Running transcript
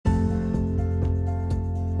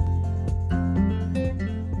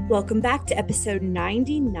Welcome back to episode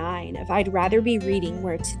 99 of I'd Rather Be Reading,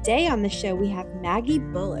 where today on the show we have Maggie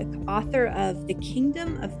Bullock, author of The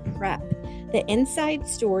Kingdom of Prep, the inside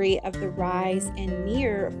story of the rise and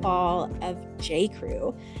near fall of J.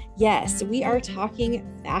 Crew. Yes, we are talking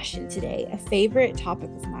fashion today, a favorite topic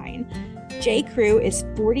of mine. J. Crew is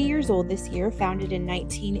 40 years old this year, founded in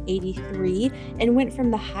 1983, and went from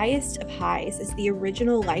the highest of highs as the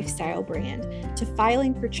original lifestyle brand to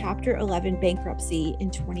filing for Chapter 11 bankruptcy in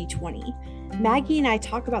 2020. Maggie and I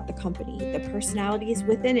talk about the company, the personalities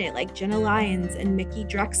within it like Jenna Lyons and Mickey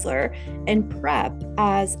Drexler, and prep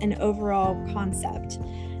as an overall concept.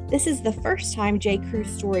 This is the first time J. Crew's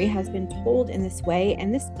story has been told in this way,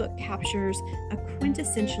 and this book captures a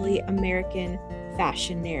quintessentially American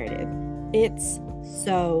fashion narrative. It's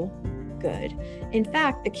so good. In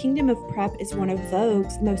fact, The Kingdom of Prep is one of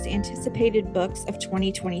Vogue's most anticipated books of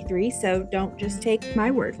 2023, so don't just take my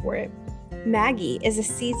word for it. Maggie is a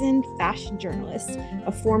seasoned fashion journalist,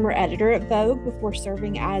 a former editor at Vogue before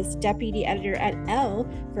serving as deputy editor at Elle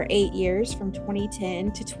for 8 years from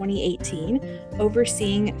 2010 to 2018,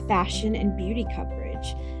 overseeing fashion and beauty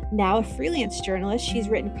coverage. Now a freelance journalist, she's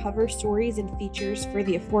written cover stories and features for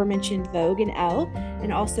the aforementioned Vogue and Elle,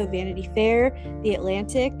 and also Vanity Fair, The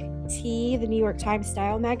Atlantic, T, the New York Times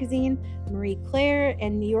Style magazine, Marie Claire,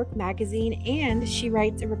 and New York Magazine, and she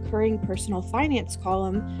writes a recurring personal finance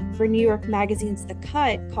column for New York Magazine's The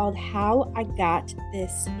Cut called How I Got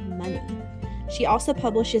This Money. She also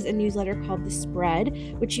publishes a newsletter called The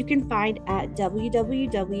Spread, which you can find at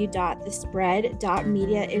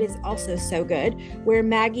www.thespread.media. It is also so good, where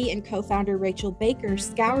Maggie and co-founder Rachel Baker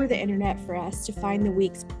scour the internet for us to find the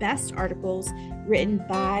week's best articles written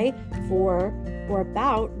by, for, or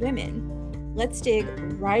about women. Let's dig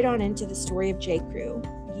right on into the story of J. Crew.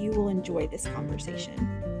 You will enjoy this conversation.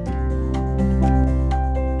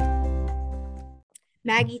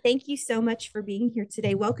 Maggie, thank you so much for being here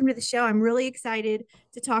today. Welcome to the show. I'm really excited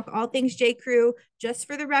to talk all things J. Crew. Just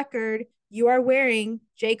for the record, you are wearing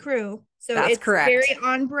J. Crew. So That's it's correct. Very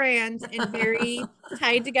on brand and very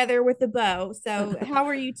tied together with a bow. So how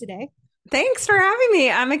are you today? Thanks for having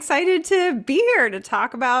me. I'm excited to be here to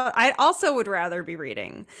talk about. I also would rather be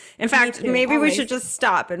reading. In fact, maybe always. we should just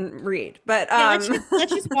stop and read. But yeah,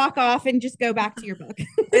 let's just walk off and just go back to your book.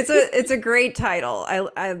 it's a great title.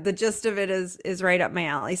 The gist of it is right up my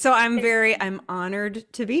alley. So I'm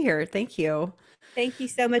honored to be here. Thank you. Thank you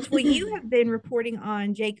so much. Well, you have been reporting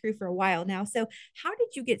on J. Crew for a while now. So how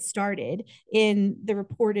did you get started in the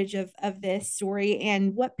reportage of this story,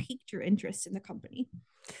 and what piqued your interest in the company?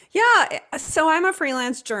 Yeah, so I'm a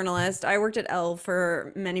freelance journalist. I worked at Elle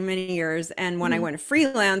for many, many years. And when I went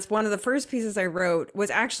freelance, one of the first pieces I wrote was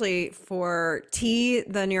actually for T,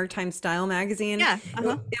 the New York Times Style magazine. Yeah.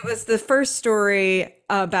 It was the first story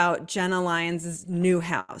about Jenna Lyons' new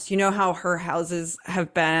house. You know how her houses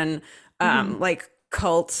have been like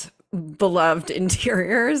cult beloved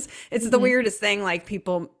interiors. It's the weirdest thing, like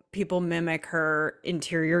people mimic her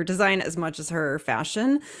interior design as much as her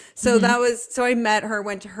fashion. So so I met her,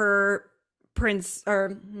 went to her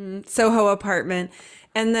Soho apartment.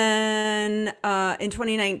 And then in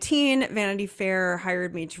 2019, Vanity Fair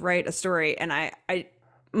hired me to write a story. And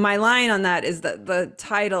my line on that is that the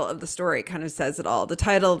title of the story kind of says it all. The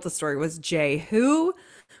title of the story was J. Who?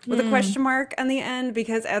 With a question mark on the end,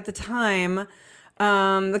 because at the time,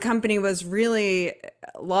 the company was really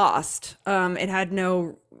lost. It had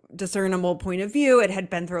no discernible point of view. It had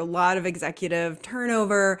been through a lot of executive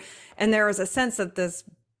turnover, and there was a sense that this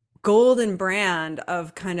golden brand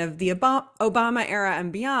of kind of the Obama era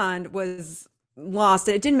and beyond was lost.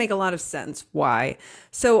 And it didn't make a lot of sense why.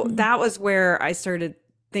 So that was where I started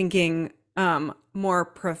thinking more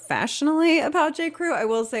professionally about J. Crew. I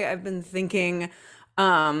will say I've been thinking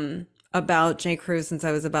about J. Crew since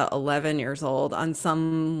I was about 11 years old on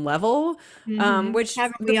some level, which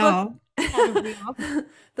haven't we all?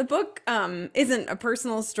 The book isn't a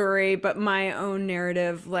personal story, but my own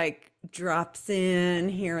narrative like drops in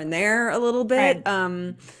here and there a little bit.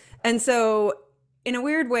 Right. And so in a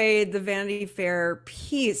weird way, the Vanity Fair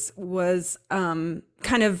piece was kind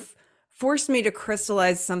of forced me to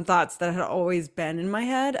crystallize some thoughts that had always been in my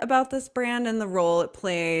head about this brand and the role it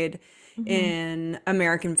played in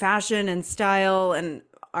American fashion and style and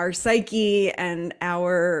our psyche and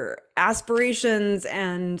our aspirations.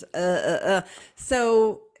 And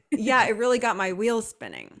so, yeah, it really got my wheels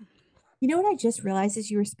spinning. You know what I just realized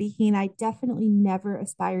as you were speaking? I definitely never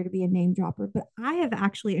aspire to be a name dropper, but I have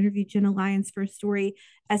actually interviewed Jenna Lyons for a story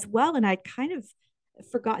as well. And I kind of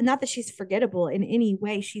forgotten, not that she's forgettable in any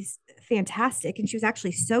way. She's fantastic, and she was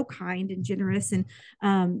actually so kind and generous.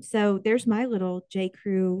 And so there's my little J.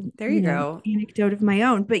 Crew, There you go. anecdote of my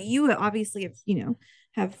own. But you obviously have,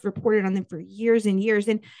 have reported on them for years and years.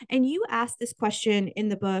 And you asked this question in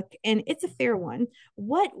the book, and it's a fair one.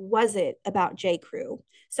 What was it about J. Crew?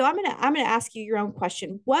 So I'm gonna ask you your own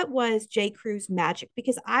question. What was J. Crew's magic?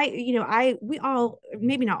 Because we all,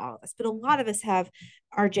 maybe not all of us, but a lot of us have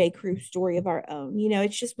our J. Crew story of our own.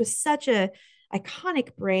 It just was such a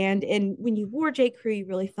iconic brand. And when you wore J. Crew, you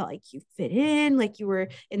really felt like you fit in, like you were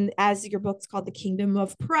in, as your book's called, The Kingdom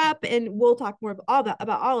of Prep. And we'll talk more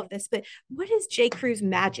about all of this. But what is J. Crew's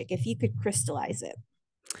magic, if you could crystallize it?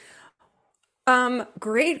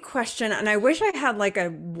 Great question. And I wish I had like a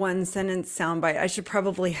one sentence soundbite. I should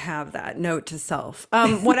probably have that, note to self.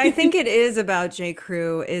 What I think it is about J.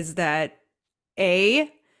 Crew is that I'm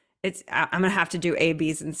gonna have to do A,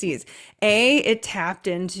 B's, and C's. It tapped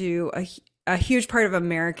into a huge part of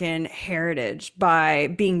American heritage by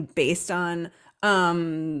being based on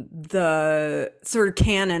the sort of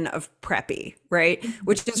canon of preppy, right?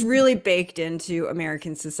 Which is really baked into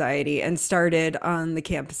American society and started on the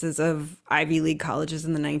campuses of Ivy League colleges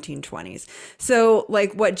in the 1920s. So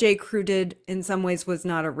like what J. Crew did in some ways was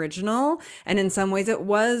not original, and in some ways it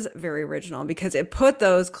was very original because it put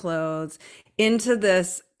those clothes into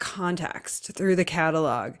this context through the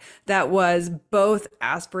catalog that was both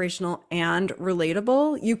aspirational and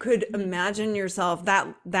relatable. You could imagine yourself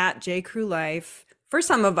that J. Crew life, for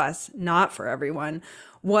some of us, not for everyone,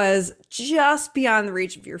 was just beyond the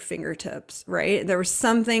reach of your fingertips, right? There was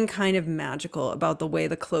something kind of magical about the way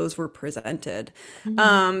the clothes were presented,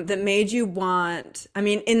 that made you want, I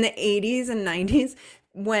mean, in the 80s and 90s,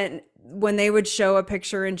 when they would show a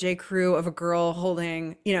picture in J. Crew of a girl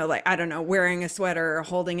holding, like, I don't know, wearing a sweater or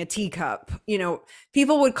holding a teacup,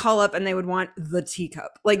 people would call up and they would want the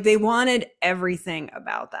teacup. Like they wanted everything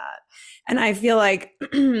about that. And I feel like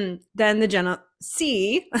then the Jenna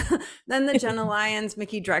Lyons,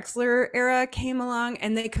 Mickey Drexler era came along,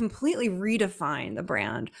 and they completely redefined the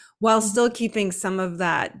brand while still keeping some of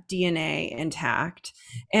that DNA intact.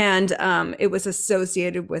 And it was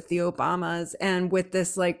associated with the Obamas and with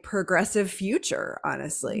this like progressive future,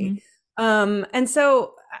 honestly. And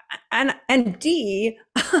so, and D,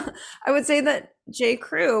 I would say that J.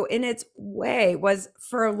 Crew in its way was,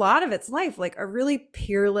 for a lot of its life, like a really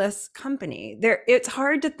peerless company. It's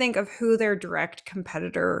hard to think of who their direct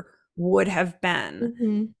competitor would have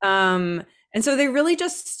been. And so they really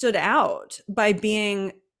just stood out by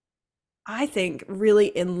being, I think, really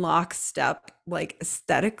in lockstep, like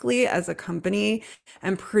aesthetically as a company,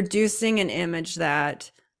 and producing an image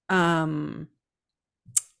that, I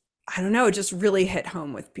don't know, just really hit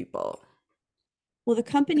home with people. Well, the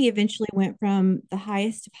company eventually went from the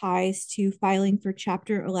highest of highs to filing for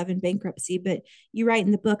Chapter 11 bankruptcy. But you write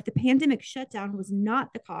in the book, the pandemic shutdown was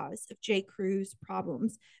not the cause of J. Crew's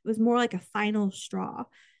problems. It was more like a final straw.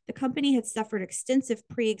 The company had suffered extensive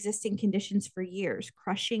pre-existing conditions for years: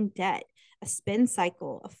 crushing debt, a spin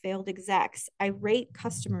cycle of failed execs, irate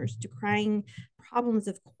customers decrying problems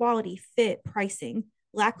of quality, fit, pricing,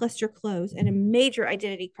 lackluster clothes, and a major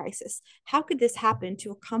identity crisis. How could this happen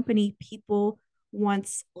to a company people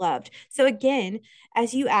once loved? So again,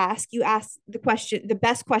 as you ask the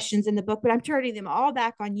best questions in the book, but I'm turning them all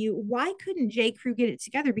back on you. Why couldn't J. Crew get it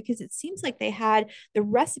together? Because it seems like they had the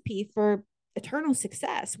recipe for eternal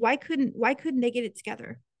success. Why couldn't they get it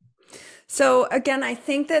together? So again, I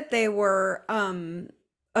think that they were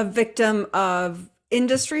a victim of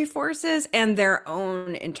industry forces and their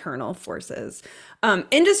own internal forces.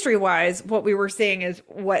 Industry wise, what we were seeing is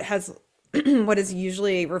what is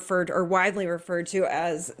usually referred or widely referred to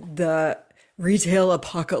as the retail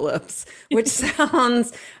apocalypse, which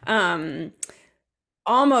sounds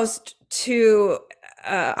almost too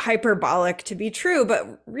hyperbolic to be true,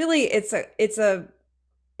 but really it's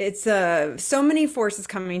so many forces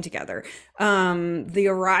coming together. The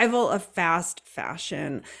arrival of fast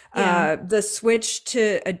fashion, the switch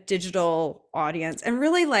to a digital audience, and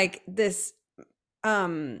really like this,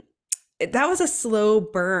 that was a slow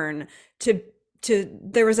burn to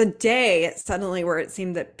there was a day suddenly where it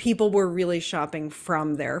seemed that people were really shopping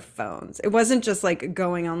from their phones. It wasn't just like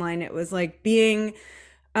going online, it was like being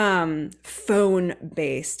phone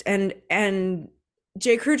based, and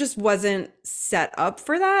J. Crew just wasn't set up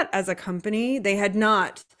for that as a company. They had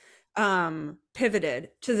not pivoted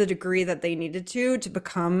to the degree that they needed to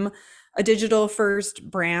become a digital first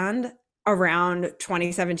brand. around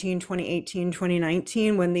 2017, 2018,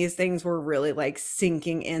 2019, when these things were really like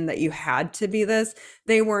sinking in that you had to be this.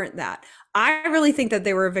 They weren't that. I really think that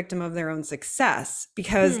they were a victim of their own success,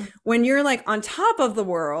 because Hmm. when you're like on top of the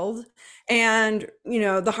world, and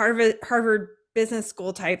the Harvard Business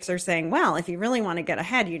School types are saying, well, if you really want to get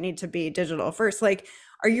ahead, you need to be digital first. Like,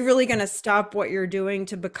 are you really going to stop what you're doing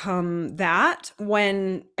to become that,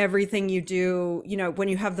 when everything you do, when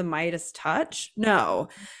you have the Midas touch? No.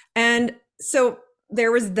 And so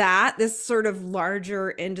there was this sort of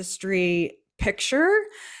larger industry picture.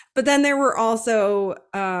 But then there were also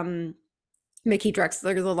Mickey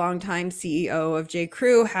Drexler, the longtime CEO of J.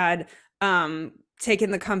 Crew, had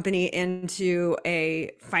taken the company into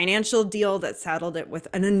a financial deal that saddled it with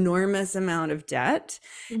an enormous amount of debt.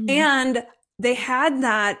 Hmm. And they had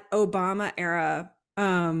that Obama era.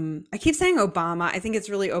 I keep saying Obama. I think it's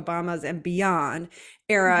really Obama's and beyond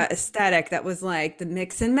era aesthetic that was like the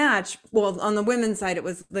mix and match. Well, on the women's side, it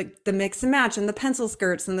was like the mix and match and the pencil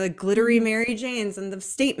skirts and the glittery Hmm. Mary Janes and the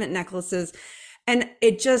statement necklaces. And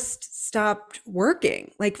it just stopped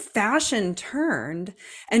working. Like, fashion turned,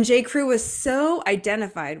 and J. Crew was so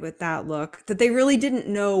identified with that look that they really didn't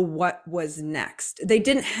know what was next. They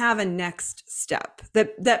didn't have a next step.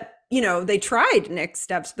 They tried next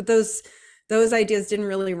steps, but those ideas didn't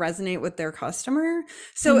really resonate with their customer.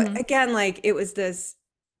 So Hmm. again, like, it was this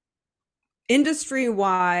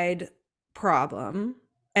industry-wide problem,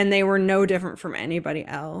 and they were no different from anybody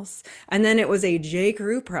else. And then it was a J.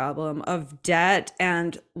 Crew problem of debt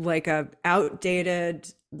and like a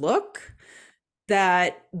outdated look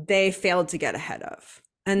that they failed to get ahead of.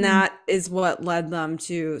 And Hmm. that is what led them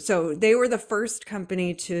to, so they were the first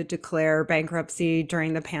company to declare bankruptcy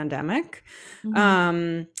during the pandemic.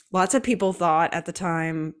 Hmm. Lots of people thought at the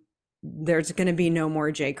time there's going to be no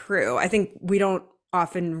more J. Crew. I think we don't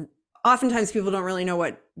oftentimes people don't really know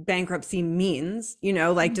what bankruptcy means.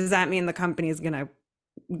 Like, does that mean the company is going to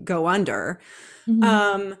go under? Hmm.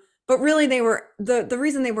 Um, but really, they were the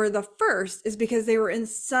reason they were the first is because they were in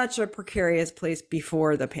such a precarious place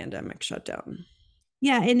before the pandemic shut down.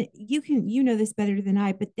 Yeah, and you know this better than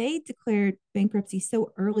I, but they declared bankruptcy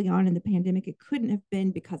so early on in the pandemic, it couldn't have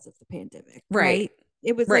been because of the pandemic, Right. right?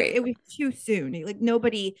 It was like Right. it was too soon. Like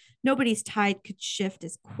nobody's tide could shift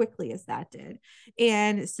as quickly as that did.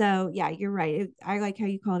 And so, yeah, you're right. I like how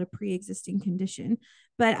you call it a pre-existing condition.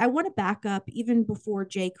 But I want to back up even before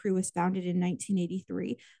J. Crew was founded in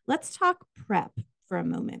 1983. Let's talk prep for a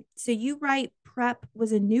moment. So you write prep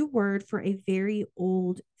was a new word for a very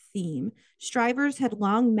old theme. Strivers had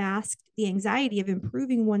long masked the anxiety of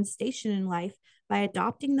improving one's station in life by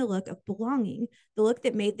adopting the look of belonging, the look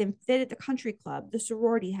that made them fit at the country club, the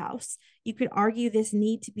sorority house. You could argue this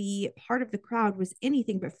need to be part of the crowd was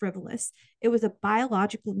anything but frivolous. It was a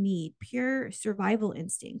biological need, pure survival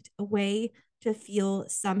instinct, a way to feel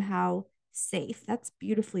somehow safe. That's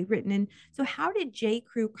beautifully written. And so, how did J.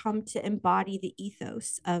 Crew come to embody the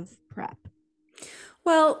ethos of prep?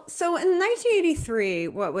 Well, so in 1983,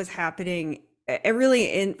 what was happening, really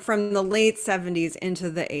in from the late 70s into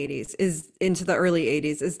the 80s, is into the early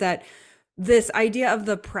 80s, is that this idea of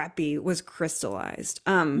the preppy was crystallized.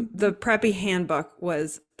 The Mhm. preppy handbook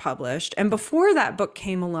was published, and before that book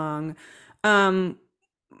came along, um,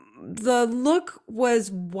 the look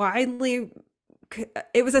was widely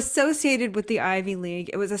it was associated with the Ivy League.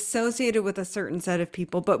 It was associated with a certain set of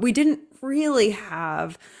people, but we didn't really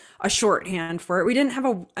have a shorthand for it. We didn't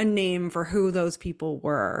have a name for who those people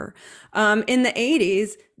were. In the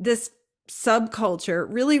 80s, this subculture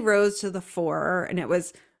really rose to the fore, and it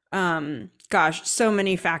was, gosh, so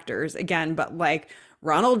many factors again, but like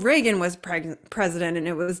Ronald Reagan was president, and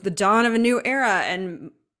it was the dawn of a new era,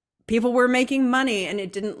 and people were making money, and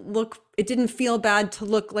it didn't feel bad to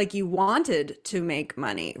look like you wanted to make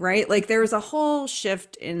money, right? Like, there was a whole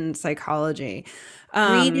shift in psychology.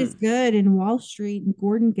 Greed is um good and Wall Street and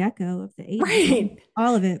Gordon Gecko of the 80s, right,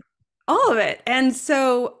 all of it. all of it. And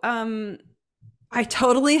so I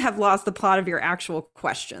totally have lost the plot of your actual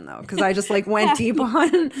question, though, because I just like went Yeah. deep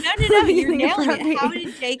on No, the you're meaning of nailing it. How preppy.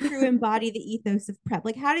 did J. Crew embody the ethos of prep?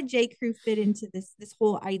 Like, how did J. Crew fit into this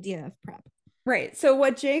whole idea of prep? Right. So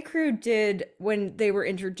what J. Crew did when they were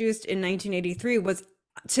introduced in 1983 was,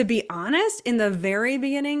 to be honest, in the very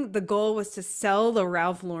beginning, the goal was to sell the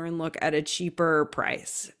Ralph Lauren look at a cheaper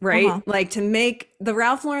price, right? Uh-huh. Like, to make the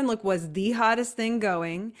Ralph Lauren look was the hottest thing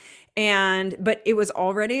going, and but it was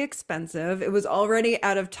already expensive. It was already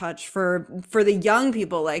out of touch for the young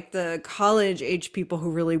people, like the college age people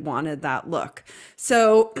who really wanted that look.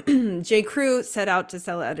 So J. Crew set out to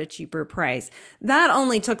sell it at a cheaper price. That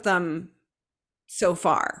only took them so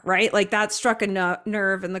far, right? Like that struck a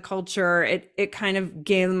nerve in the culture. It kind of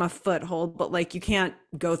gave them a foothold, but like you can't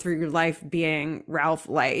go through your life being Ralph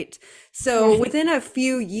Light. So Right. within a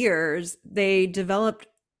few years, they developed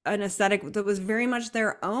an aesthetic that was very much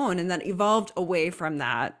their own and that evolved away from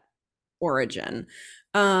that origin.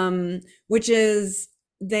 Which is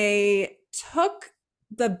they took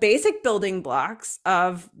the basic building blocks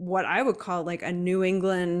of what I would call like a New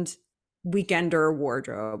England weekender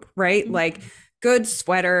wardrobe, right? Like Mhm. good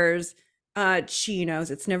sweaters, chinos.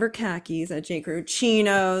 It's never khakis at J. Crew.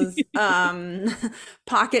 Chinos,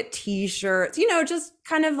 pocket t-shirts, just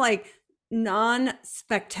kind of like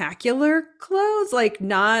non-spectacular clothes, like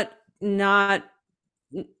not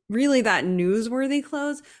really that newsworthy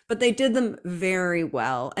clothes, but they did them very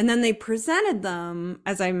well. And then they presented them,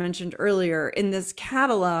 as I mentioned earlier, in this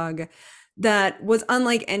catalog that was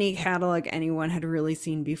unlike any catalog anyone had really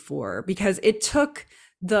seen before, because it took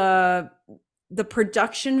the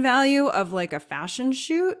production value of like a fashion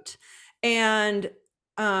shoot and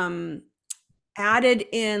added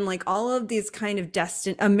in like all of these kind of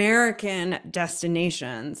American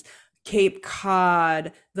destinations, Cape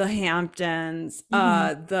Cod, the Hamptons,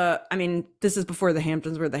 Mhm. I mean, this is before the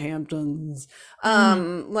Hamptons were the Hamptons,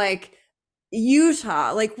 Mhm. like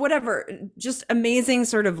Utah, like whatever, just amazing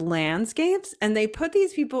sort of landscapes. And they put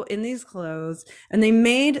these people in these clothes and they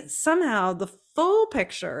made somehow the full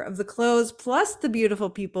picture of the clothes plus the beautiful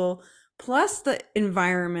people plus the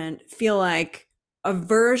environment feel like a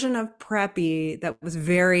version of preppy that was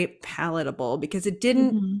very palatable because it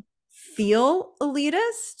didn't Mhm. feel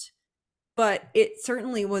elitist, but it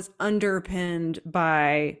certainly was underpinned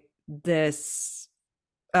by this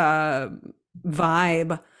uh,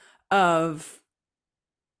 vibe of,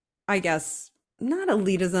 I guess, not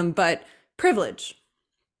elitism, but privilege.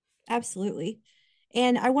 Absolutely.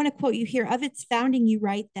 And I want to quote you here. Of its founding, you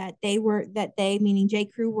write that they, meaning J.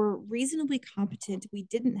 Crew, were reasonably competent. We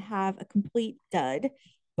didn't have a complete dud,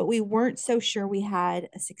 but we weren't so sure we had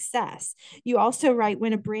a success. You also write,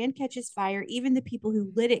 when a brand catches fire, even the people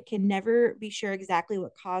who lit it can never be sure exactly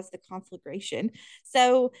what caused the conflagration.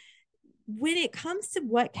 So when it comes to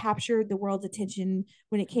what captured the world's attention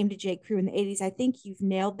when it came to J. Crew in the 80s, I think you've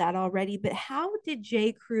nailed that already. But how did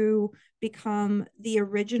J. Crew become the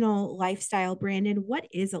original lifestyle brand? And what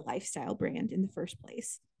is a lifestyle brand in the first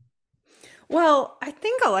place? Well, I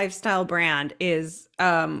think a lifestyle brand is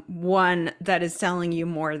one that is selling you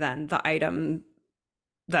more than the item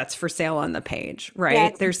that's for sale on the page, Yeah, right?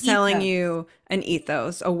 it's They're an selling ethos. you an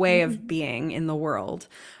ethos, a way of Mhm. being in the world.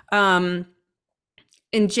 Um,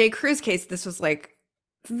 in J. Crew's case, this was like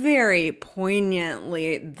very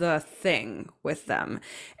poignantly the thing with them.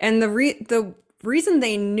 And the reason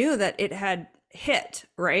they knew that it had hit,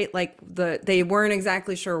 right? Like they weren't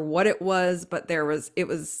exactly sure what it was, but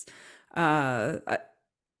uh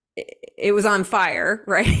it was on fire,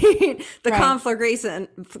 right? Right.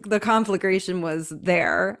 The conflagration was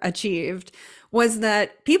there, achieved, was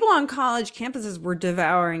that people on college campuses were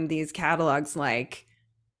devouring these catalogs like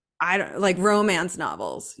I don't like romance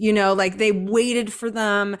novels, like they waited for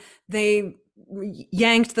them, they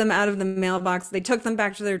yanked them out of the mailbox, they took them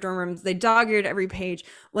back to their dorm rooms, they dog-eared every page.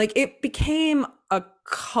 Like it became a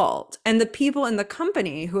cult. And the people in the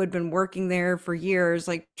company who had been working there for years,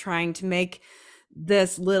 like trying to make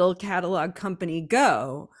this little catalog company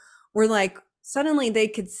go, were like, suddenly they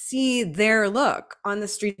could see their look on the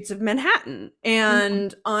streets of Manhattan Mhm.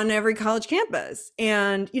 and on every college campus.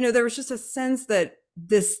 And, there was just a sense that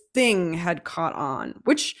this thing had caught on,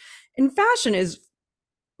 which in fashion is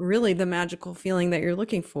really the magical feeling that you're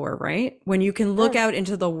looking for, right? When you can look Sure. out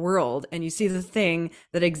into the world and you see the thing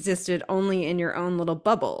that existed only in your own little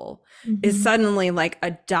bubble is Mhm. suddenly like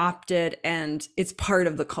adopted and it's part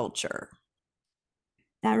of the culture.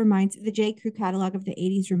 That reminds the J. Crew catalog of the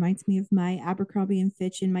 80s reminds me of my Abercrombie and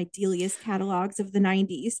Fitch and my Delia's catalogs of the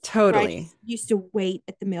 90s, where I Totally. just used to wait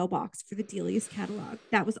at the mailbox for the Delia's catalog.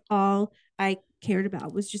 That was all I cared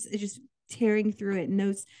about, was just tearing through it. And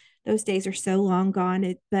those days are so long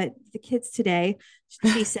gone. But the kids today,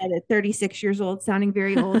 she said at 36 years old, sounding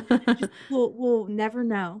very old, just will never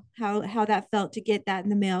know how that felt to get that in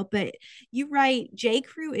the mail. But you write, J.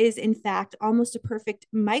 Crew is, in fact, almost a perfect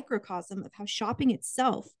microcosm of how shopping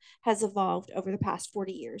itself has evolved over the past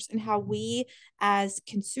 40 years and how we as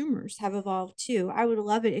consumers have evolved too. I would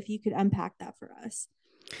love it if you could unpack that for us.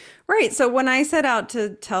 Right. So when I set out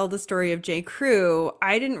to tell the story of J. Crew,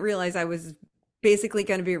 I didn't realize I was basically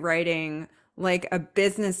going to be writing like a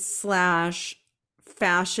business slash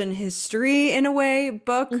fashion history in a way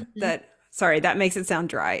book Mhm. that, sorry, that makes it sound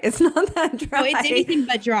dry. It's not that No, it's dry, anything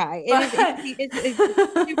but dry. It is but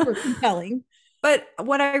it's super compelling. But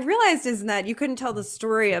what I realized is that you couldn't tell the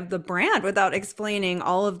story of the brand without explaining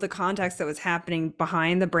all of the context that was happening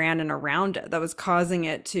behind the brand and around it that was causing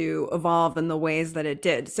it to evolve in the ways that it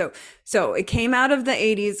did. So it came out of the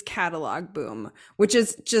 80s catalog boom, which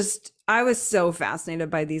is just, I was so fascinated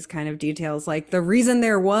by these kind of details. Like the reason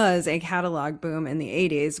there was a catalog boom in the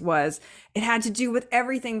 80s was it had to do with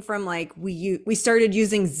everything from like we started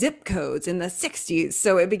using zip codes in the 60s,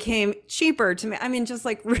 so it became cheaper to, I mean, just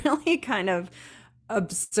like really kind of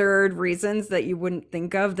absurd reasons that you wouldn't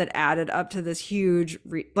think of that added up to this huge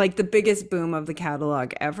like the biggest boom of the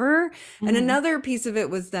catalog ever. Mm-hmm. And another piece of it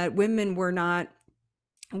was that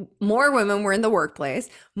more women were in the workplace.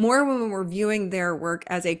 More women were viewing their work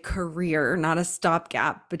as a career, not a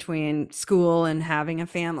stopgap between school and having a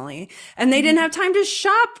family. And they didn't have time to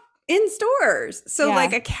shop in stores. So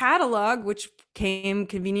like a catalog, which came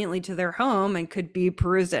conveniently to their home and could be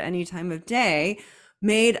perused at any time of day,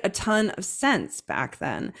 made a ton of sense back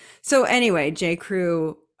then. So anyway, J.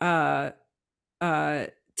 Crew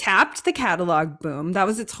tapped the catalog boom. That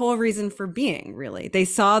was its whole reason for being, really. They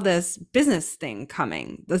saw this business thing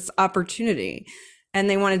coming, this opportunity, and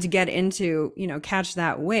they wanted to get into, catch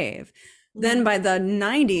that wave. Then by the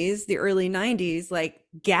 90s, the early 90s, like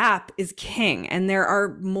Gap is king, and there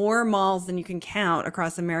are more malls than you can count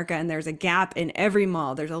across America, and there's a Gap in every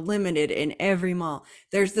mall. There's a Limited in every mall.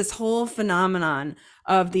 There's this whole phenomenon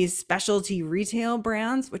of these specialty retail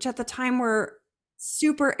brands, which at the time were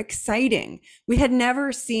super exciting. We had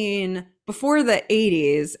never seen before the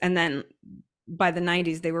 80s, and then by the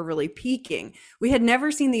 90s they were really peaking. We had never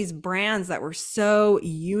seen these brands that were so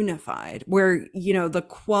unified, where the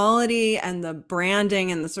quality and the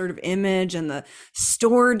branding and the sort of image and the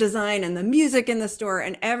store design and the music in the store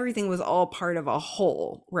and everything was all part of a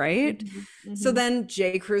whole, right? Mm-hmm. So then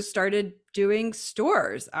J. Crew started doing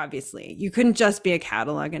stores. Obviously you couldn't just be a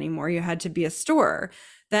catalog anymore, you had to be a store.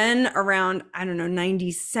 Then around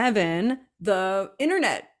 97, the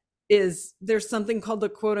internet there's something called the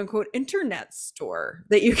quote unquote internet store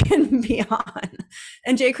that you can be on.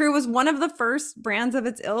 And J. Crew was one of the first brands of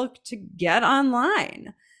its ilk to get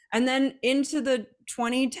online. And then into the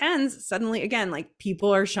 2010s, suddenly again, like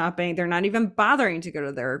people are shopping. They're not even bothering to go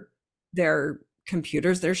to their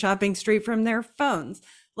computers. They're shopping straight from their phones.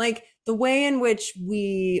 Like the way in which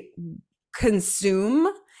we consume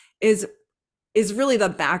is really the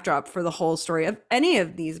backdrop for the whole story of any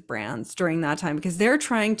of these brands during that time, because they're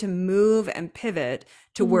trying to move and pivot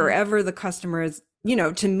to wherever the customer is,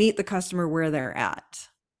 to meet the customer where they're at.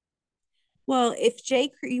 Well, if J.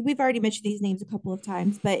 Crew, we've already mentioned these names a couple of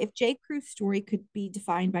times, but if J. Crew's story could be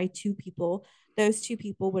defined by two people, those two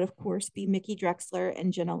people would, of course, be Mickey Drexler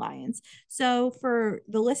and Jenna Lyons. So for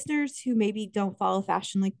the listeners who maybe don't follow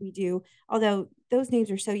fashion like we do, although those names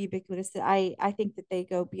are so ubiquitous that I think that they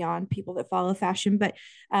go beyond people that follow fashion, but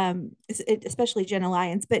especially Jenna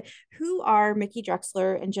Lyons. But who are Mickey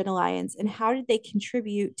Drexler and Jenna Lyons, and how did they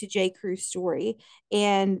contribute to J. Crew's story?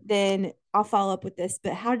 And then I'll follow up with this,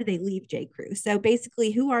 but how did they leave J. Crew? So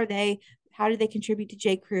basically, who are they? How did they contribute to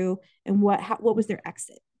J. Crew, and what was their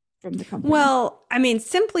exit from the company? Well, I mean,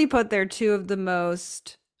 simply put, they're two of the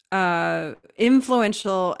most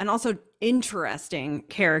influential and also interesting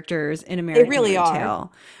characters in American really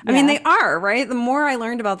retail. I mean, they are, right? The more I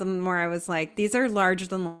learned about them, the more I was like, these are larger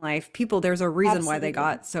than life people. There's a reason why they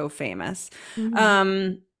got so famous.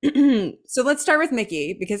 So let's start with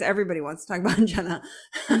Mickey, because everybody wants to talk about Jenna.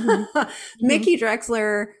 Mickey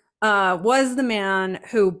Drexler was the man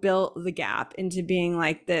who built the Gap into being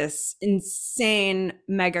like this insane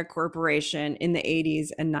mega corporation in the 80s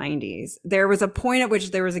and 90s. There was a point at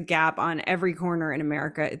which there was a Gap on every corner in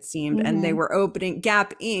America, it seemed, and they were opening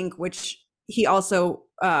Gap Inc., which he also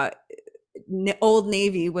Old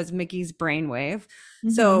Navy was Mickey's brainwave.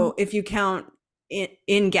 So if you count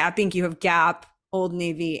in Gap Inc., you have Gap, Old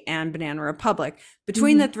Navy, and Banana Republic.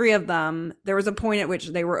 Between the three of them, there was a point at which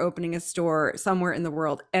they were opening a store somewhere in the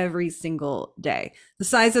world every single day. The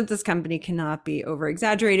size of this company cannot be over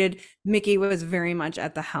exaggerated. Mickey was very much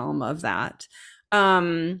at the helm of that.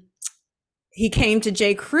 He came to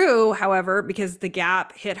J. Crew, however, because the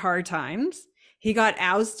Gap hit hard times. He got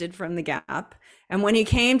ousted from the Gap. And when he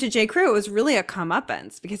came to J. Crew, it was really a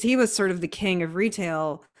comeuppance, because he was sort of the king of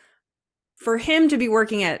retail. For him to be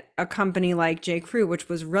working at a company like J. Crew, which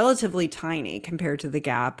was relatively tiny compared to the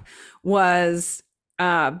Gap, was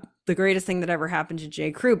the greatest thing that ever happened to J.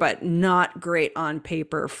 Crew, but not great on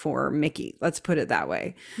paper for Mickey. Let's put it that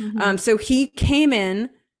way. So he came in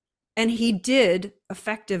and he did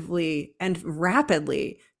effectively and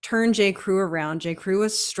rapidly turn J. Crew around. J. Crew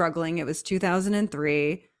was struggling. It was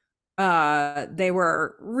 2003. They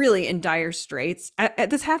were really in dire straits.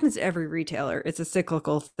 This happens to every retailer. It's a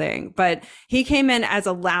cyclical thing, but he came in as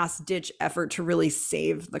a last ditch effort to really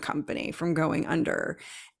save the company from going under.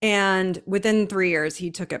 And within 3 years, he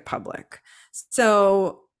took it public.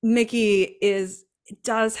 So Mickey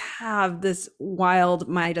does have this wild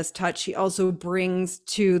Midas touch. He also brings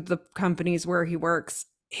to the companies where he works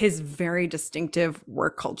his very distinctive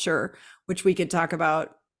work culture, which we could talk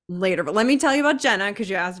about later. But let me tell you about Jenna, because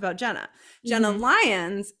you asked about Jenna. Jenna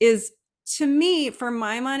Lyons is, to me, for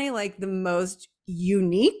my money, like the most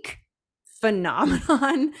unique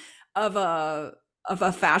phenomenon of a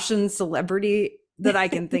fashion celebrity that I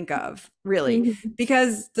can think of, really.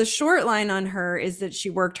 Because the short line on her is that she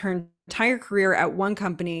worked her entire career at one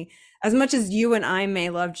company. As much as you and I may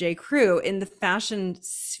love J. Crew, in the fashion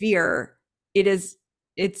sphere, it's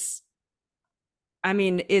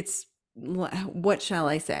what shall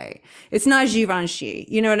I say? It's not Givenchy.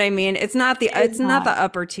 You know what I mean? It's not the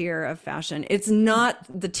upper tier of fashion. It's not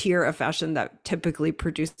the tier of fashion that typically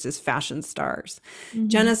produces fashion stars.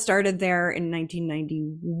 Jenna started there in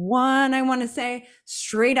 1991, I want to say,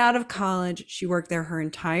 straight out of college. She worked there her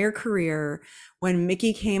entire career. When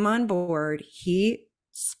Mickey came on board, he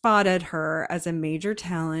spotted her as a major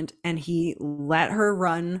talent and he let her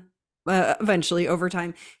run. Eventually, over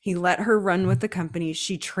time, he let her run with the company.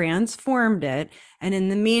 She transformed it. And in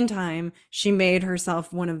the meantime, she made herself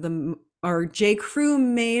J. Crew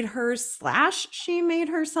made her / she made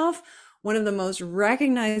herself one of the most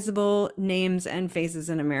recognizable names and faces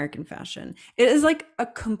in American fashion. It is like a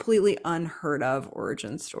completely unheard of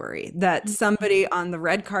origin story that somebody on the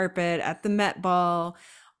red carpet at the Met Ball,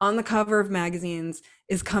 on the cover of magazines,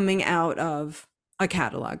 is coming out of a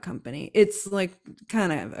catalog company. It's like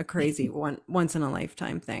kind of a crazy once in a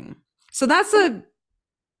lifetime thing. So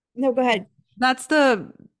no, go ahead. That's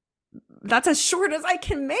as short as I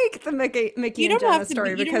can make the Mickey and Jenna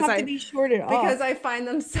story, you don't have to be short at all, because I find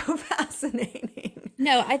them so fascinating.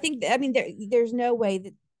 No, I think there's no way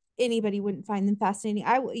that anybody wouldn't find them fascinating.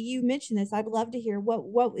 You mentioned this. I'd love to hear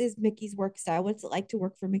what is Mickey's work style. What's it like to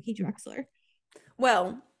work for Mickey Drexler?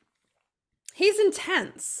 Well, he's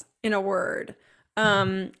intense, in a word.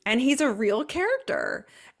 And he's a real character.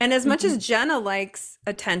 And as much as Jenna likes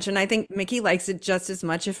attention, I think Mickey likes it just as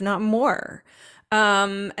much, if not more.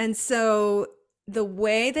 And so the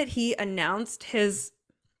way that he announced his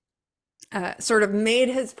sort of made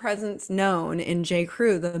his presence known in J.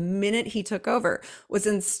 Crew the minute he took over was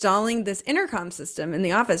installing this intercom system in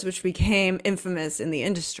the office, which became infamous in the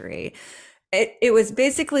industry. It was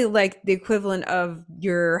basically like the equivalent of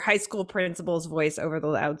your high school principal's voice over the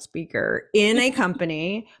loudspeaker in a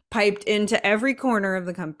company, piped into every corner of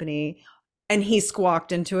the company, and he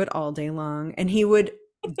squawked into it all day long. And he would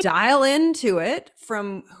dial into it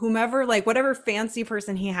from whomever, like whatever fancy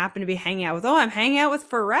person he happened to be hanging out with. Oh, I'm hanging out with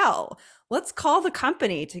Pharrell. Let's call the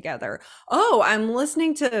company together. Oh, I'm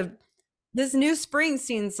listening to this new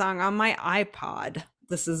Springsteen song on my iPod.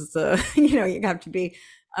 This is you have to be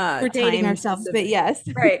we're dating ourselves, but yes.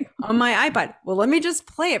 Right, on my iPod. Well, let me just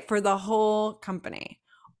play it for the whole company.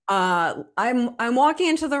 I'm walking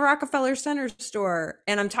into the Rockefeller Center store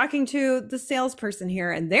and I'm talking to the salesperson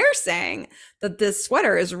here, and they're saying that this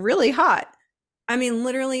sweater is really hot. I mean,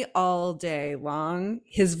 literally all day long,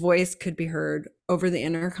 his voice could be heard over the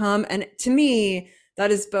intercom. And to me, that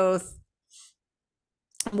is both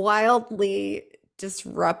wildly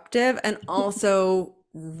disruptive and also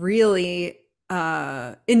really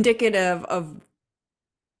indicative of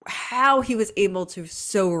how he was able to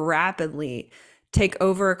so rapidly take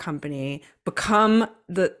over a company, become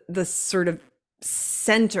the sort of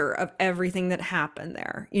center of everything that happened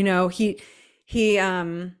there. He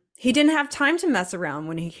didn't have time to mess around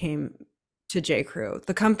when he came to J. Crew.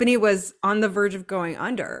 The company was on the verge of going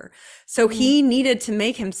under. So he needed to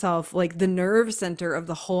make himself like the nerve center of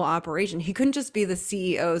the whole operation. He couldn't just be the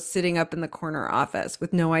CEO sitting up in the corner office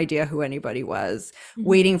with no idea who anybody was,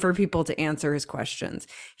 waiting for people to answer his questions.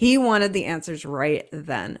 He wanted the answers right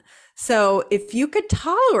then. So if you could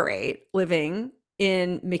tolerate living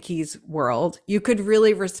in Mickey's world, you could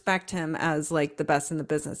really respect him as like the best in the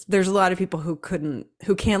business. There's a lot of people who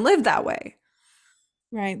can't live that way.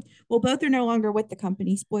 Right. Well, both are no longer with the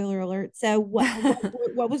company. Spoiler alert. So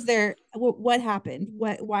what was their, what happened?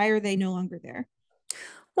 Why are they no longer there?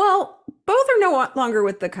 Well, both are no longer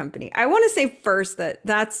with the company. I want to say first that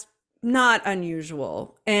that's not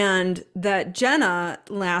unusual, and that Jenna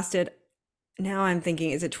lasted, now I'm thinking,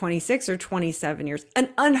 is it 26 or 27 years? An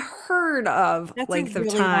unheard of length of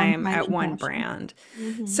time at one brand.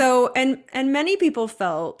 So, and many people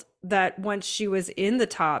felt that once she was in the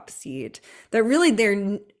top seat, that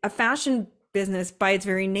really a fashion business by its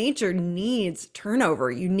very nature needs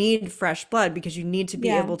turnover. You need fresh blood because you need to be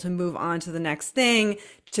Yeah. able to move on to the next thing,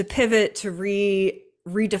 to pivot, to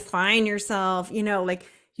redefine yourself, like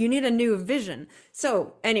you need a new vision.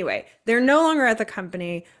 So anyway, they're no longer at the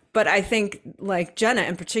company, but I think like Jenna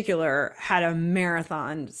in particular had a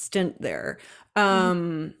marathon stint there.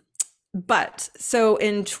 Mhm. But so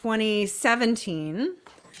in 2017,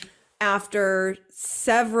 after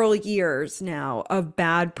several years now of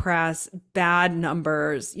bad press, bad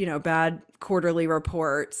numbers, bad quarterly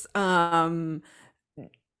reports,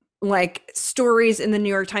 like stories in the New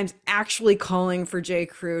York Times actually calling for J.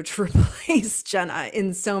 Crew to replace Jenna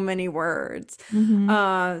in so many words. Mhm.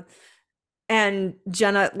 Uh, and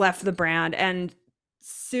Jenna left the brand. And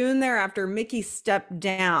soon thereafter, Mickey stepped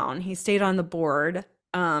down. He stayed on the board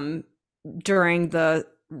during the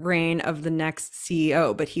reign of the next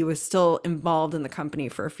CEO, but he was still involved in the company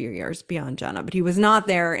for a few years beyond Jenna, but he was not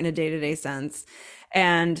there in a day-to-day sense.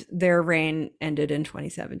 And their reign ended in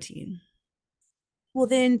 2017. Well,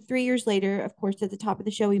 then 3 years later, of course, at the top of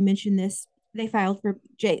the show, we mentioned this. They filed for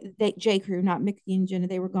J. Crew, not Mickey and Jenna.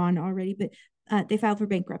 They were gone already, but they filed for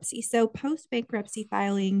bankruptcy. So post bankruptcy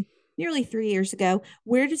filing nearly 3 years ago,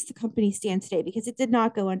 where does the company stand today? Because it did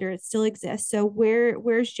not go under; it still exists. So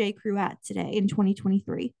where's J. Crew at today in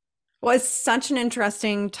 2023? Well, it's such an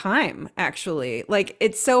interesting time, actually. Like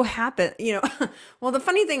it so happened, well, the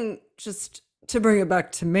funny thing, just to bring it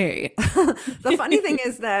back to me, the funny thing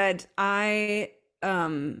is that I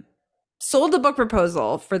sold a book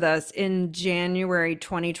proposal for this in January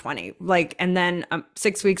 2020. Like, and then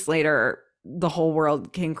 6 weeks later, the whole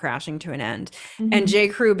world came crashing to an end. And Mhm. J.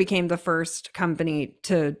 Crew became the first company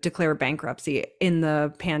to declare bankruptcy in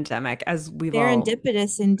the pandemic, as we've all.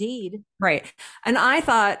 Serendipitous indeed. Right. And I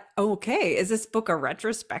thought, okay, is this book a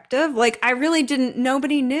retrospective? Like, I really didn't,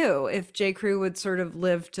 nobody knew if J. Crew would sort of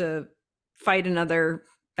live to fight another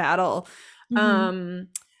battle. Mhm. Um,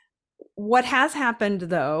 what has happened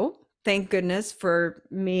though, thank goodness for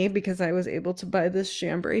me, because I was able to buy this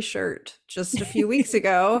chambray shirt just a few weeks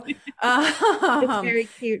ago, It's um, very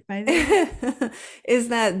cute, by the way. is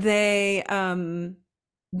that they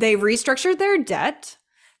restructured their debt.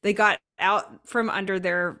 They got out from under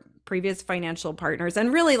their previous financial partners,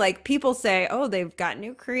 and really, like, people say, oh, they've got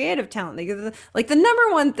new creative talent. Like the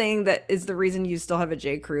number one thing that is the reason you still have a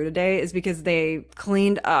J. Crew today is because they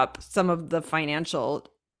cleaned up some of the financial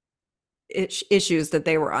issues that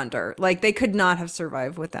they were under. Like they could not have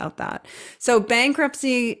survived without that. So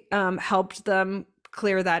bankruptcy helped them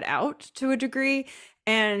clear that out to a degree.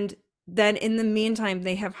 And then in the meantime,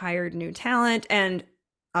 they have hired new talent. And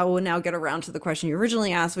I will now get around to the question you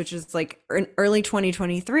originally asked, which is like in early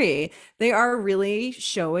 2023, they are really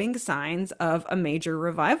showing signs of a major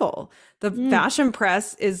revival. The Mm. fashion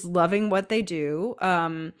press is loving what they do.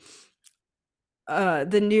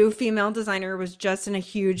 The new female designer was just in a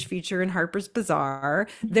huge feature in Harper's Bazaar.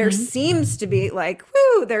 There Mhm. seems to be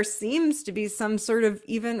there seems to be some sort of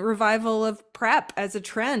even revival of prep as a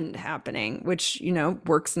trend happening, which,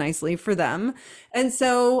 works nicely for them. And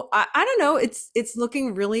so I don't know, it's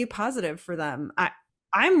looking really positive for them.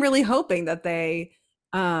 I'm really hoping that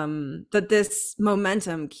that this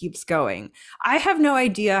momentum keeps going. I have no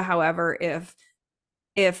idea, however, if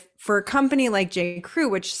for a company like J. Crew,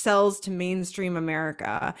 which sells to mainstream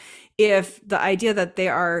America, if the idea that they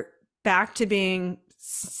are back to being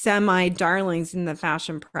semi darlings in the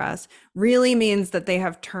fashion press really means that they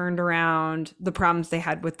have turned around the problems they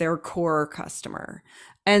had with their core customer.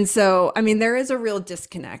 And so, I mean, there is a real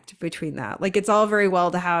disconnect between that. Like, it's all very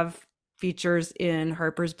well to have features in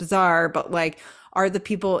Harper's Bazaar, but like, are the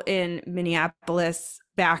people in Minneapolis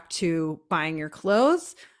back to buying your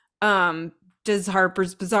clothes? Does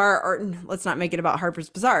Harper's Bazaar, or let's not make it about Harper's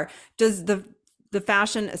Bazaar, does the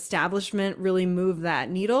fashion establishment really move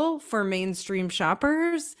that needle for mainstream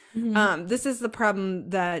shoppers? Mhm. This is the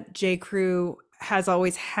problem that J. Crew has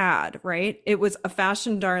always had, right? It was a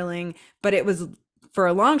fashion darling, but it was for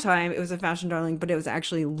a long time, it was a fashion darling, but it was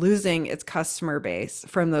actually losing its customer base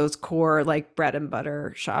from those core like bread and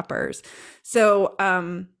butter shoppers. So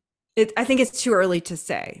I think it's too early to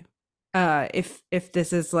say if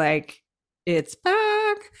this is like it's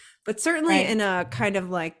back, but certainly Right. in a kind of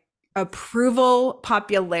like approval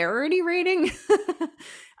popularity rating,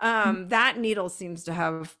 that needle seems to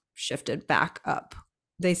have shifted back up.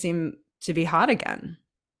 They seem to be hot again.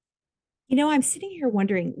 I'm sitting here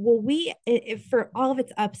wondering, will we, if for all of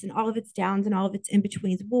its ups and all of its downs and all of its in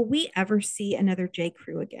betweens, will we ever see another J.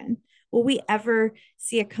 Crew again? Will we ever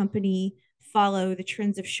see a company follow the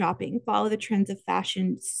trends of shopping, follow the trends of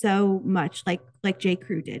fashion so much like J.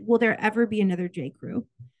 Crew did? Will there ever be another J. Crew?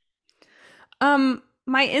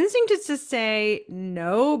 My instinct is to say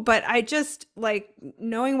no, but I just like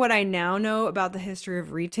knowing what I now know about the history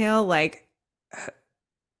of retail, like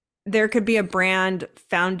there could be a brand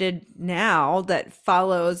founded now that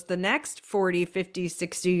follows the next 40, 50,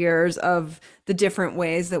 60 years of the different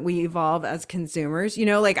ways that we evolve as consumers. You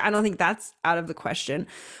know, like I don't think that's out of the question.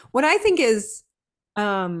 What I think is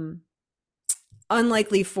um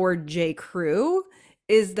unlikely for J. Crew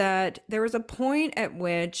is that there was a point at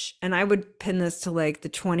which, and I would pin this to like the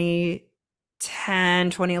 2010,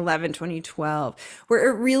 2011, 2012, where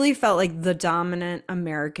it really felt like the dominant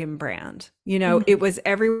American brand. You know, Mhm. it was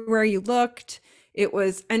everywhere you looked. It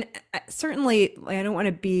was, and certainly, like, I don't want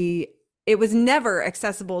to be, it was never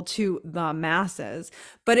accessible to the masses,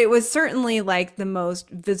 but it was certainly like the most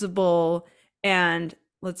visible and,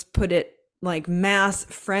 let's put it, like mass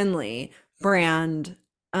friendly brand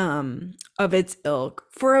of its ilk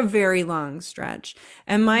for a very long stretch.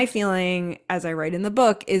 And my feeling, as I write in the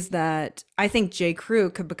book, is that I think J. Crew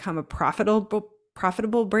could become a profitable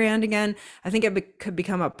brand again. I think could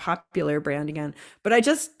become a popular brand again. But I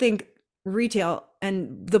just think retail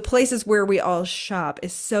and the places where we all shop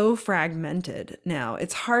is so fragmented now.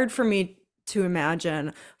 It's hard for me to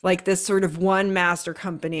imagine like this sort of one master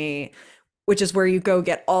company, which is where you go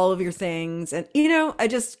get all of your things. And, you know, I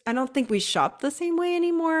don't think we shop the same way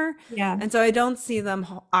anymore. Yeah. And so I don't see them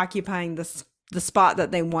occupying the spot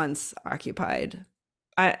that they once occupied.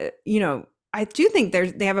 You know, I do think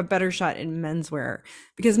they have a better shot in menswear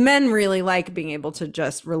because men really like being able to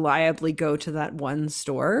just reliably go to that one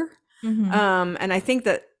store. Hmm. And I think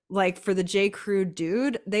that like for the J. Crew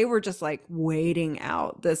dude, they were just like waiting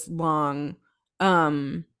out this long,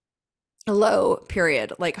 um, low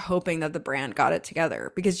period, like hoping that the brand got it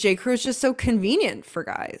together because J. Crew is just so convenient for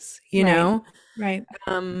guys, you Right. know? Right.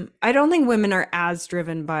 I don't think women are as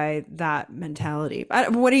driven by that mentality.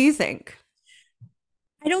 What do you think?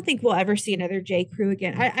 I don't think we'll ever see another J. Crew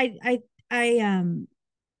again. I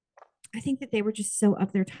think that they were just so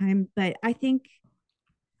of their time, but I think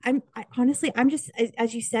honestly, I'm just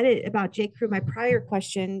as you said it about J. Crew. My prior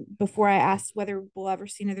question before I asked whether we'll ever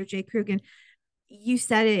see another J. Crew again, you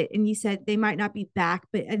said it and you said they might not be back,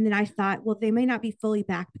 but and then I thought, well, they may not be fully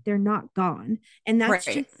back, but they're not gone, and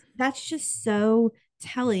Right. that's just so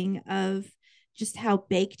telling of just how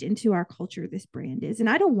baked into our culture this brand is. And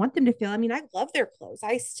I don't want them to feel, I mean, I love their clothes.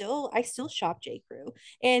 I still shop J. Crew.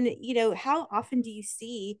 And you know, how often do you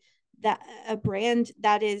see that a brand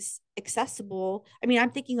that is accessible? I mean,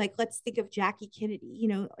 I'm thinking like, let's think of Jackie Kennedy, you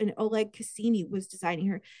know, and Oleg Cassini was designing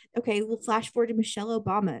her. Okay, we'll flash forward to Michelle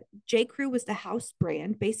Obama. J. Crew was the house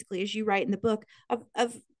brand, basically, as you write in the book, of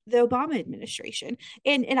the Obama administration.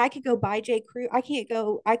 And I could go buy J. Crew. I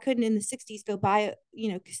couldn't in the 60s go buy,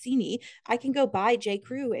 you know, Cassini. I can go buy J.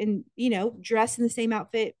 Crew and, you know, dress in the same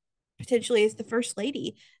outfit potentially as the first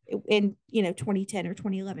lady in, you know, 2010 or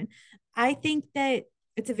 2011. I think that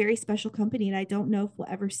it's a very special company, and I don't know if we'll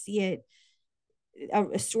ever see it a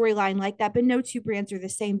storyline like that. But no two brands are the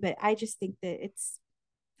same. But I just think that it's,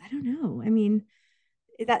 I don't know. I mean,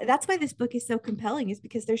 that's why this book is so compelling, is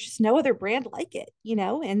because there's just no other brand like it, you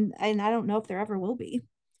know, and I don't know if there ever will be.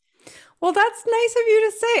 Well, that's nice of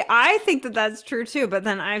you to say. I think that that's true too, but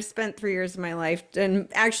then I've spent 3 years of my life and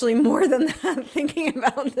actually more than that thinking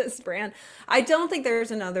about this brand. I don't think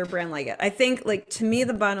there's another brand like it. I think, like, to me,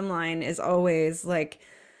 the bottom line is always like,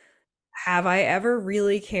 have I ever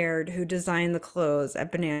really cared who designed the clothes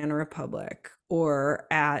at Banana Republic or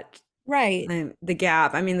at Right. The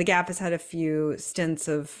Gap? I mean, The Gap has had a few stints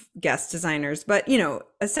of guest designers, but you know,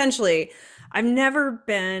 essentially, I've never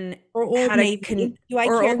been Or Old had a Navy. Do I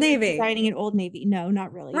or care Old who's Navy. designing an Old Navy? No,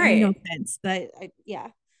 not really. I mean, no Right. offense, but yeah.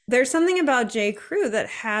 There's something about J. Crew that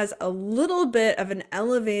has a little bit of an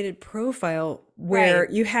elevated profile Right.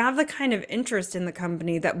 where you have the kind of interest in the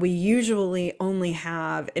company that we usually only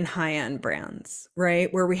have in high-end brands,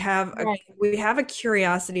 right? Where Right. we have a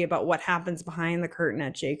curiosity about what happens behind the curtain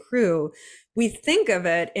at J. Crew. We think of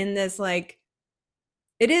it in this like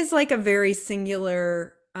it is like a very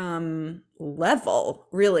singular level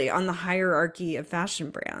really on the hierarchy of fashion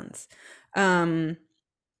brands. Um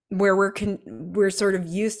where we're sort of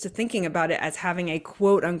used to thinking about it as having a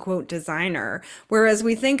quote unquote designer, whereas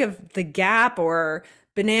we think of the Gap or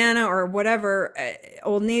Banana or whatever,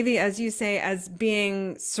 Old Navy, as you say, as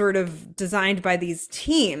being sort of designed by these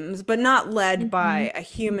teams, but not led Mm-hmm. by a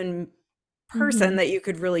human person Mm-hmm. that you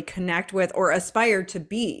could really connect with or aspire to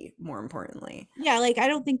be, more importantly. Yeah, like I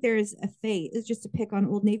don't think there's a face. It's just to pick on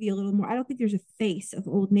Old Navy a little more. I don't think there's a face of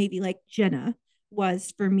Old Navy like Jenna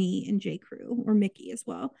was for me and J. Crew or Mickey as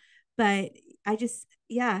well. But I just,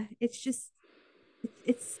 yeah, it's just,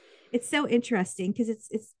 it's it's so interesting because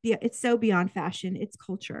it's so beyond fashion, it's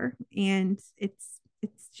culture, and it's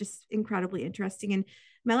just incredibly interesting. And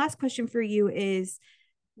my last question for you is,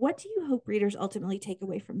 what do you hope readers ultimately take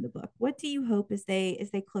away from the book? What do you hope as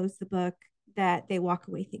they close the book that they walk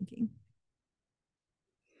away thinking?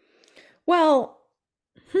 Well,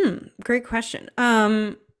 great question.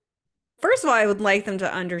 First of all, I would like them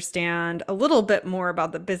to understand a little bit more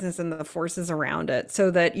about the business and the forces around it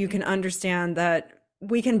so that you can understand that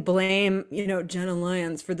we can blame, Jenna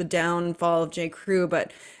Lyons for the downfall of J. Crew,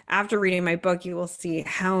 but after reading my book, you will see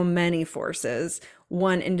how many forces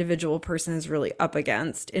one individual person is really up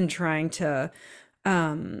against in trying to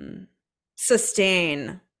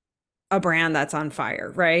sustain a brand that's on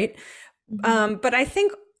fire, right? But I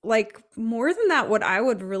think like more than that, what I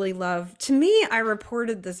would really love, to me, I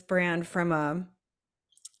reported this brand from a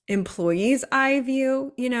employee's eye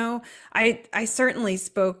view. I certainly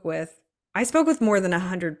spoke with more than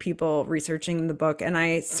 100 people researching the book, and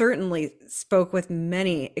I certainly spoke with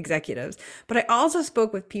many executives, but I also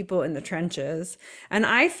spoke with people in the trenches. And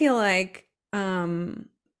I feel like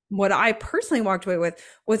what I personally walked away with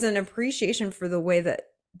was an appreciation for the way that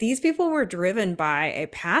these people were driven by a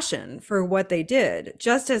passion for what they did,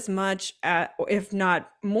 just as much, if not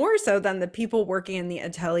more so, than the people working in the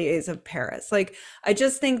ateliers of Paris. Like, I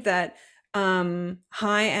just think that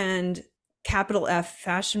high-end capital F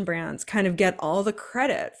fashion brands kind of get all the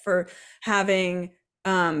credit for having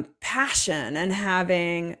passion and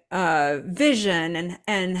having vision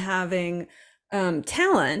and having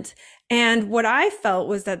talent. And what I felt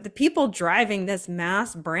was that the people driving this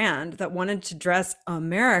mass brand that wanted to dress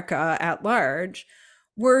America at large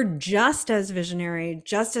were just as visionary,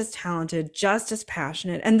 just as talented, just as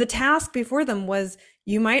passionate. And the task before them was,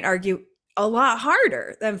 you might argue, a lot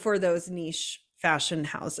harder than for those niche fashion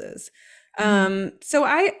houses. So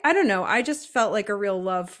I don't know. I just felt like a real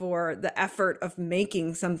love for the effort of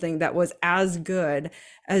making something that was as good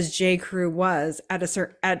as J. Crew was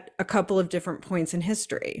at a couple of different points in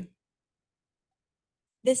history.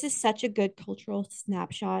 This is such a good cultural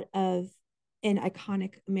snapshot of an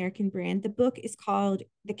iconic American brand. The book is called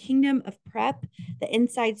The Kingdom of Prep, the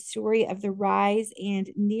inside story of the rise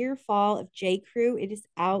and near fall of J. Crew. It is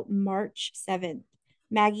out March 7th.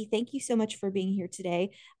 Maggie, thank you so much for being here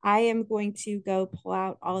today. I am going to go pull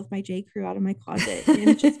out all of my J. Crew out of my closet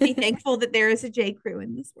and just be thankful that there is a J. Crew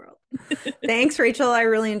in this world. Thanks, Rachel. I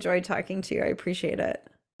really enjoyed talking to you. I appreciate it.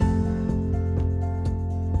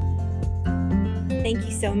 Thank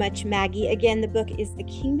you so much, Maggie. Again, the book is The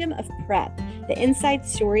Kingdom of Prep, the inside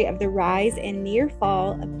story of the rise and near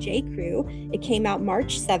fall of J. Crew. It came out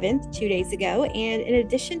March 7th, 2 days ago. And in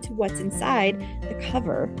addition to what's inside, the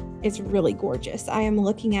cover is really gorgeous. I am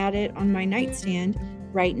looking at it on my nightstand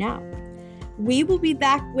right now. We will be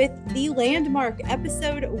back with The Landmark,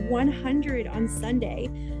 episode 100 on Sunday.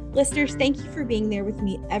 Listeners, thank you for being there with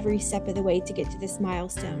me every step of the way to get to this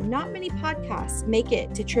milestone. Not many podcasts make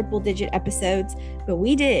it to triple-digit episodes, but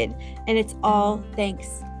we did, and it's all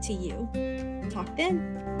thanks to you. Talk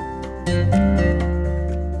then.